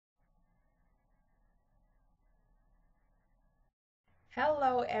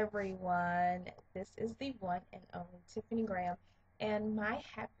Hello, everyone. This is the one and only Tiffany Graham, and my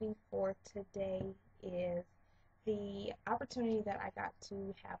happy for today is the opportunity that I got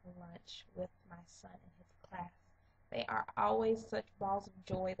to have lunch with my son and his class. They are always such balls of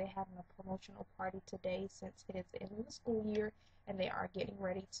joy. They're having a promotional party today since it is the end of the school year, and they are getting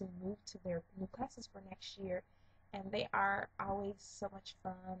ready to move to their new classes for next year. And they are always so much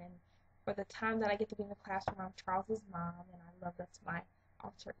fun, and for the time that I get to be in the classroom, I'm Charles's mom, and I love that's my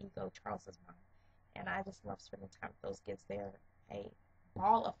alter ego, Charles's mom. And I just love spending time with those kids. They're a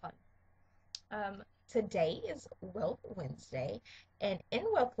ball of fun. Today is Wealth Wednesday, and in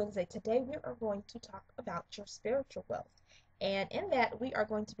Wealth Wednesday today we are going to talk about your spiritual wealth. And in that, we are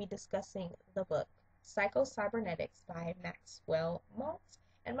going to be discussing the book Psycho-Cybernetics by Maxwell Maltz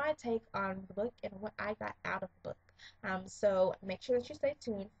and my take on the book and what I got out of the book. So make sure that you stay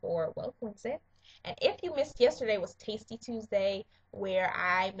tuned for Wealth Wednesday. And if you missed yesterday was Tasty Tuesday, where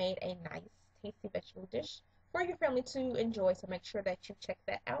I made a nice tasty vegetable dish for your family to enjoy. So make sure that you check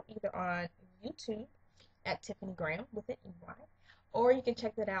that out either on YouTube at Tiffany Graham with an EY, or you can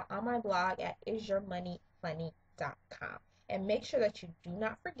check that out on my blog at isyourmoneyfunny.com. And make sure that you do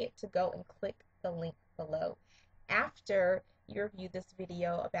not forget to go and click the link below after you review this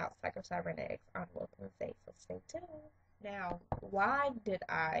video about Psycho-Cybernetics on Wealth Wednesday. So stay tuned. Now, why did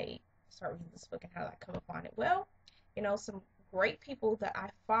I start reading this book and how did I come upon it? Well, some great people that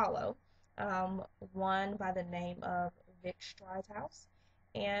I follow. One by the name of Vic Stridehouse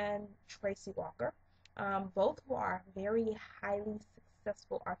and Tracy Walker, both who are very highly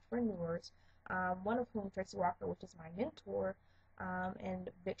successful entrepreneurs. One of whom, Tracy Walker, which is my mentor,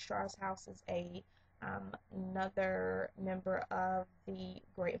 and Vic Stridehouse is another member of the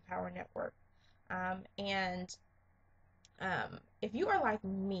Great Empower Network. And if you are like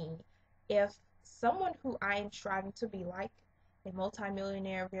me, if someone who I am striving to be like, a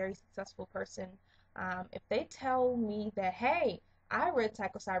multimillionaire, very successful person, if they tell me that, hey, I read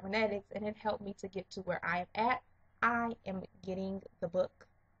Psycho-Cybernetics and it helped me to get to where I am at, I am getting the book.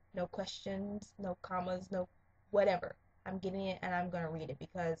 No questions, no commas, no whatever. I'm getting it and I'm going to read it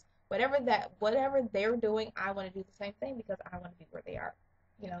because whatever they're doing, I want to do the same thing because I want to be where they are.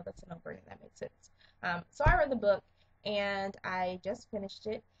 That's a no-brainer. That makes sense. So I read the book and I just finished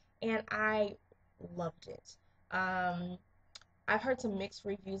it and I loved it. I've heard some mixed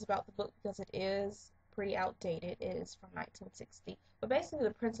reviews about the book because it is pretty outdated. It is from 1960. But basically,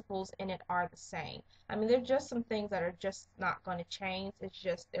 the principles in it are the same. I mean, there are just some things that are just not going to change. It's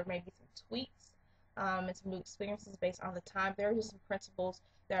just there may be some tweaks and some new experiences based on the time. There are just some principles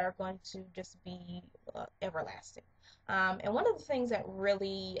that are going to just be everlasting. And one of the things that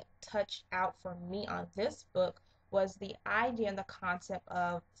really touched out for me on this book was the idea and the concept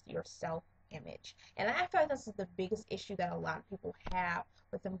of your self-image. And I feel like this is the biggest issue that a lot of people have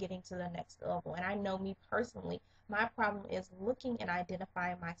with them getting to the next level. And I know me personally, my problem is looking and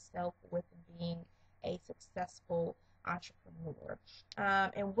identifying myself with being a successful entrepreneur.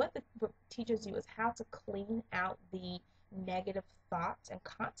 And what the book teaches you is how to clean out the negative thoughts and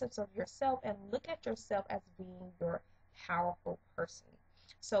concepts of yourself and look at yourself as being your powerful person.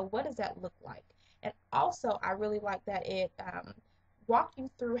 So what does that look like? And also, I really like that it walk you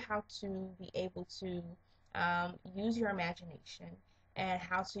through how to be able to use your imagination and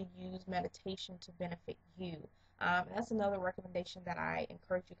how to use meditation to benefit you. That's another recommendation that I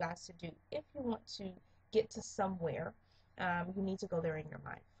encourage you guys to do. If you want to get to somewhere, you need to go there in your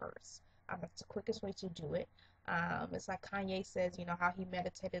mind first. That's the quickest way to do it. It's like Kanye says, how he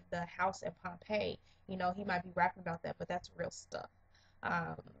meditated the house in Pompeii. He might be rapping about that, but that's real stuff.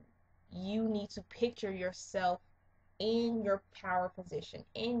 Um, you need to picture yourself in your power position,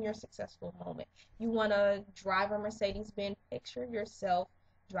 in your successful moment. You want to drive a Mercedes Benz, picture yourself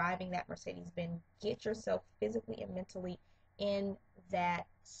driving that Mercedes Benz. Get yourself physically and mentally in that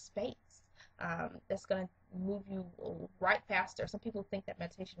space. That's going to move you right faster. Some people think that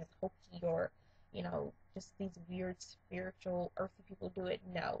meditation is hokey or, just these weird spiritual, earthy people do it.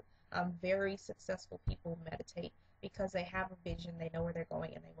 No. Very successful people meditate because they have a vision, they know where they're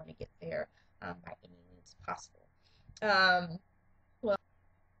going, and they want to get there by any means possible. Well,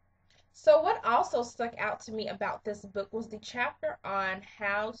 so what also stuck out to me about this book was the chapter on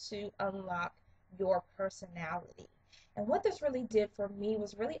how to unlock your personality. And what this really did for me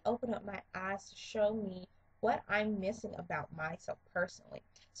was really open up my eyes to show me what I'm missing about myself personally.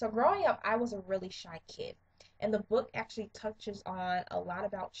 So growing up, I was a really shy kid. And the book actually touches on a lot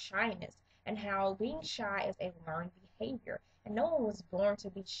about shyness and how being shy is a learned behavior. And no one was born to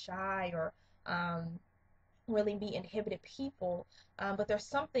be shy or really be inhibited people, but there's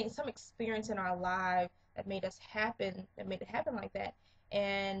some experience in our life that made it happen like that,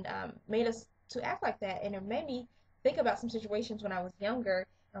 and made us to act like that, and it made me think about some situations when I was younger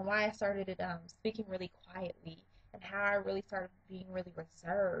and why I started speaking really quietly and how I really started being really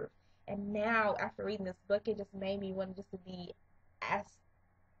reserved. And now, after reading this book, it just made me want just to be as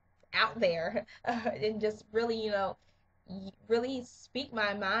out there and just really, really speak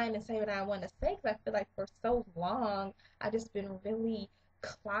my mind and say what I want to say. Because I feel like for so long, I've just been really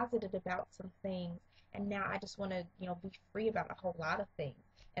closeted about some things. And now I just want to, be free about a whole lot of things.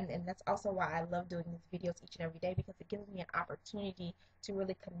 And that's also why I love doing these videos each and every day, because it gives me an opportunity to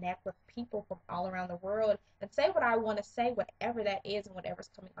really connect with people from all around the world and say what I want to say, whatever that is and whatever's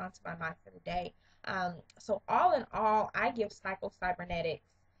coming onto my mind for the day. So all in all, I give Psycho-Cybernetics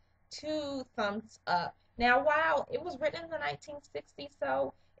 2 thumbs up. Now, while it was written in the 1960s,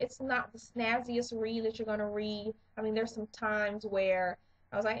 so it's not the snazziest read that you're going to read. I mean, there's some times where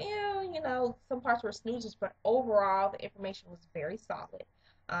I was like, yeah, some parts were snoozes, but overall, the information was very solid.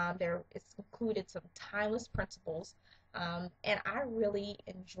 It's included some timeless principles, and I really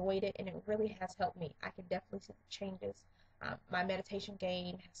enjoyed it, and it really has helped me. I can definitely see the changes. My meditation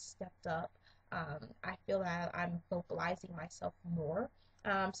game has stepped up. I feel that I'm vocalizing myself more.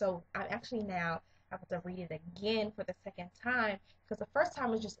 So I'm actually now able to read it again for the second time, because the first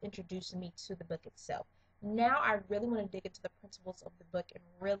time was just introducing me to the book itself. Now I really want to dig into the principles of the book and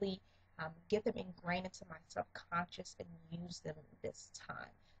really get them ingrained into my subconscious and use them this time.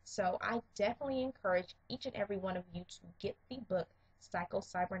 So I definitely encourage each and every one of you to get the book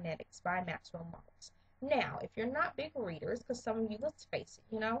Psycho-Cybernetics by Maxwell Maltz. Now, if you're not big readers, because some of you, let's face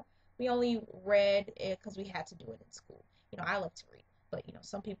it, we only read it because we had to do it in school. I love to read, but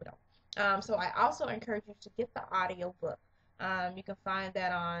some people don't. So I also encourage you to get the audio book. You can find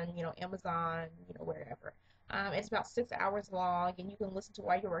that on Amazon, wherever. It's about 6 hours long, and you can listen to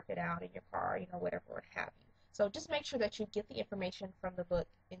while you're working out in your car, whatever, what have you. So just make sure that you get the information from the book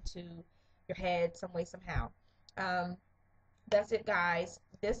into your head some way, somehow. That's it, guys.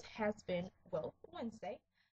 This has been Well Wednesday.